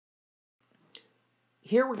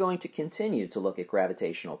here we're going to continue to look at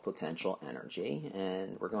gravitational potential energy,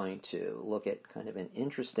 and we're going to look at kind of an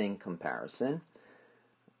interesting comparison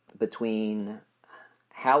between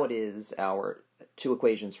how it is our two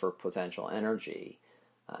equations for potential energy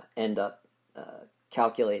end up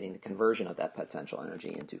calculating the conversion of that potential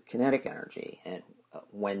energy into kinetic energy, and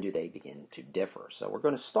when do they begin to differ. So we're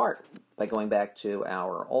going to start by going back to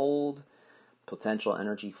our old potential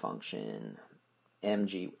energy function,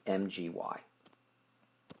 mgy.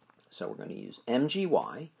 So we're going to use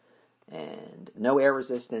mgy, and no air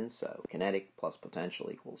resistance, so kinetic plus potential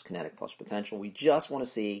equals kinetic plus potential. We just want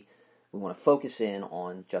to focus in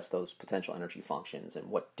on just those potential energy functions and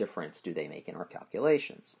what difference do they make in our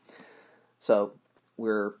calculations. So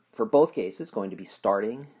we're, for both cases, going to be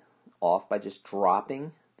starting off by just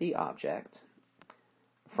dropping the object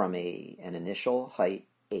from an initial height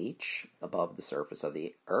h above the surface of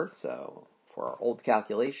the Earth. So for our old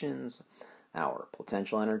calculations, our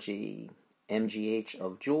potential energy, mgh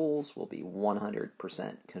of joules, will be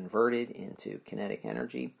 100% converted into kinetic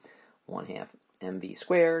energy, 1/2 mv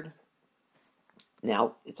squared.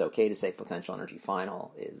 Now, it's okay to say potential energy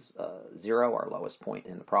final is 0. Our lowest point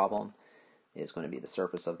in the problem is going to be the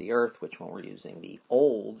surface of the Earth, which when we're using the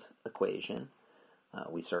old equation,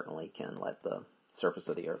 we certainly can let the surface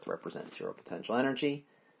of the Earth represent 0 potential energy.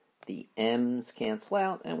 The m's cancel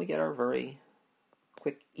out, and we get our very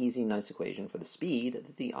quick, easy, nice equation for the speed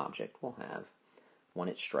that the object will have when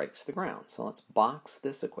it strikes the ground. So let's box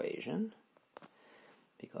this equation,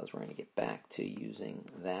 because we're going to get back to using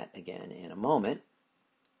that again in a moment.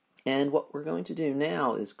 And what we're going to do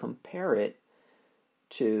now is compare it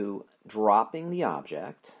to dropping the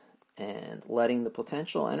object and letting the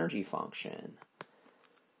potential energy function,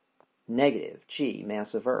 negative g,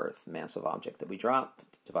 mass of Earth, mass of object that we drop,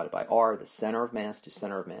 divided by r, the center of mass to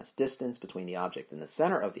center of mass distance between the object and the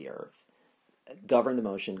center of the Earth, govern the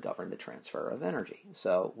motion, govern the transfer of energy.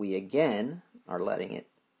 So we again are letting it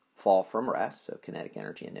fall from rest, so kinetic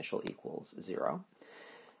energy initial equals 0.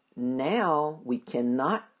 Now we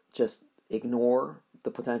cannot just ignore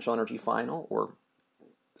the potential energy final or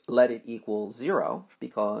let it equal 0,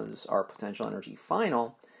 because our potential energy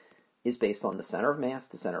final is based on the center of mass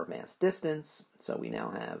to center of mass distance. So we now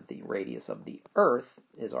have the radius of the Earth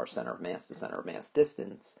is our center of mass to center of mass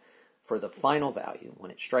distance for the final value when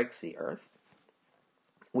it strikes the Earth.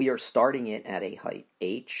 We are starting it at a height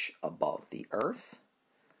h above the Earth.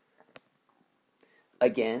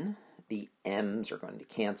 Again, the m's are going to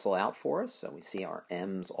cancel out for us, so we see our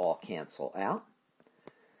m's all cancel out.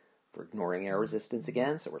 We're ignoring air resistance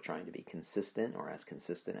again, so we're trying to be consistent, or as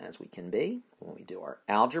consistent as we can be. When we do our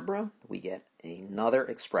algebra, we get another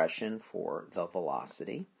expression for the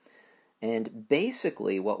velocity. And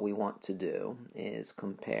basically what we want to do is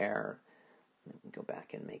compare, let me go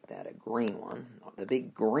back and make that a green one, the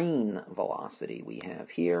big green velocity we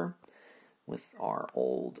have here with our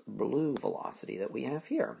old blue velocity that we have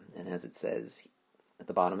here. And as it says at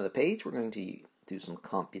the bottom of the page, we're going to do some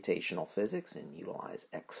computational physics and utilize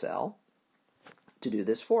Excel to do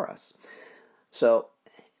this for us. So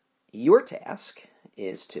your task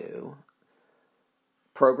is to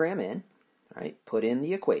program in, right, put in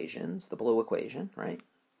the equations, the blue equation, right,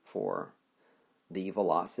 for the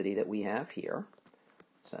velocity that we have here.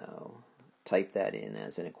 So type that in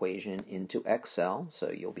as an equation into Excel, so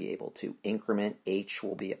you'll be able to increment. H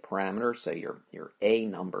will be a parameter, so your A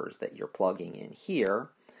numbers that you're plugging in here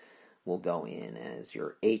will go in as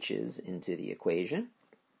your h's into the equation.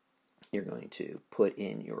 You're going to put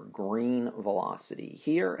in your green velocity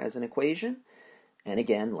here as an equation, and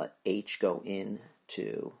again let h go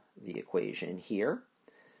into the equation here.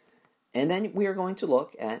 And then we are going to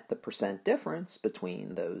look at the percent difference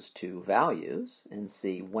between those two values and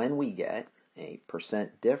see when we get a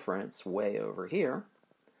percent difference way over here,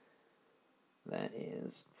 that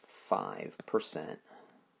is 5%.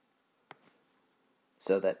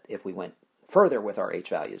 So that if we went further with our h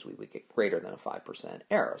values, we would get greater than a 5%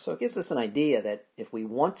 error. So it gives us an idea that if we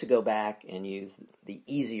want to go back and use the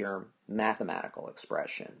easier mathematical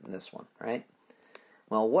expression, this one, right?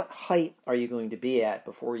 Well, what height are you going to be at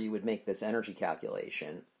before you would make this energy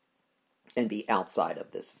calculation and be outside of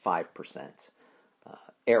this 5%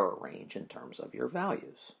 error range in terms of your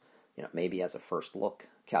values? You know, maybe as a first look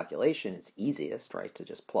calculation, it's easiest, right, to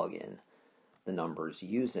just plug in the numbers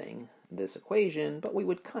using this equation, but we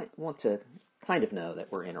would want to kind of know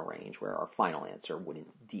that we're in a range where our final answer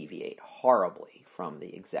wouldn't deviate horribly from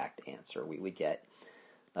the exact answer we would get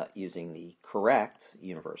using the correct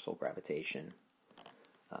universal gravitation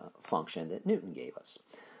function that Newton gave us.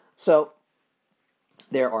 So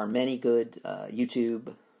there are many good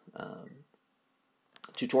YouTube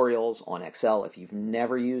tutorials on Excel if you've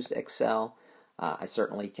never used Excel. I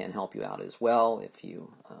certainly can help you out as well if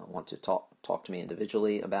you want to talk to me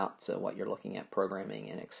individually about what you're looking at programming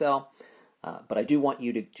in Excel. But I do want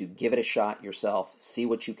you to give it a shot yourself, see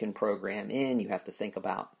what you can program in. You have to think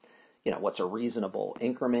about, what's a reasonable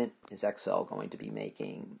increment? Is Excel going to be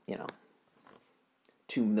making,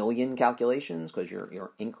 2 million calculations because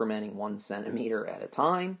you're incrementing 1 centimeter at a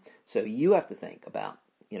time? So you have to think about,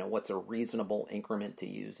 what's a reasonable increment to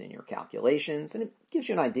use in your calculations, and it gives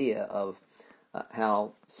you an idea of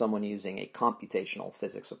how someone using a computational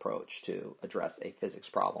physics approach to address a physics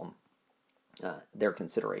problem, their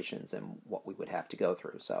considerations and what we would have to go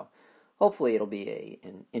through. So hopefully it'll be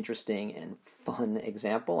an interesting and fun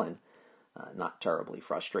example, and not terribly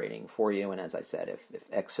frustrating for you. And as I said, if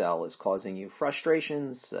Excel is causing you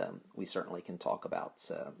frustrations, we certainly can talk about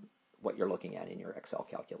what you're looking at in your Excel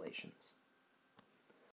calculations.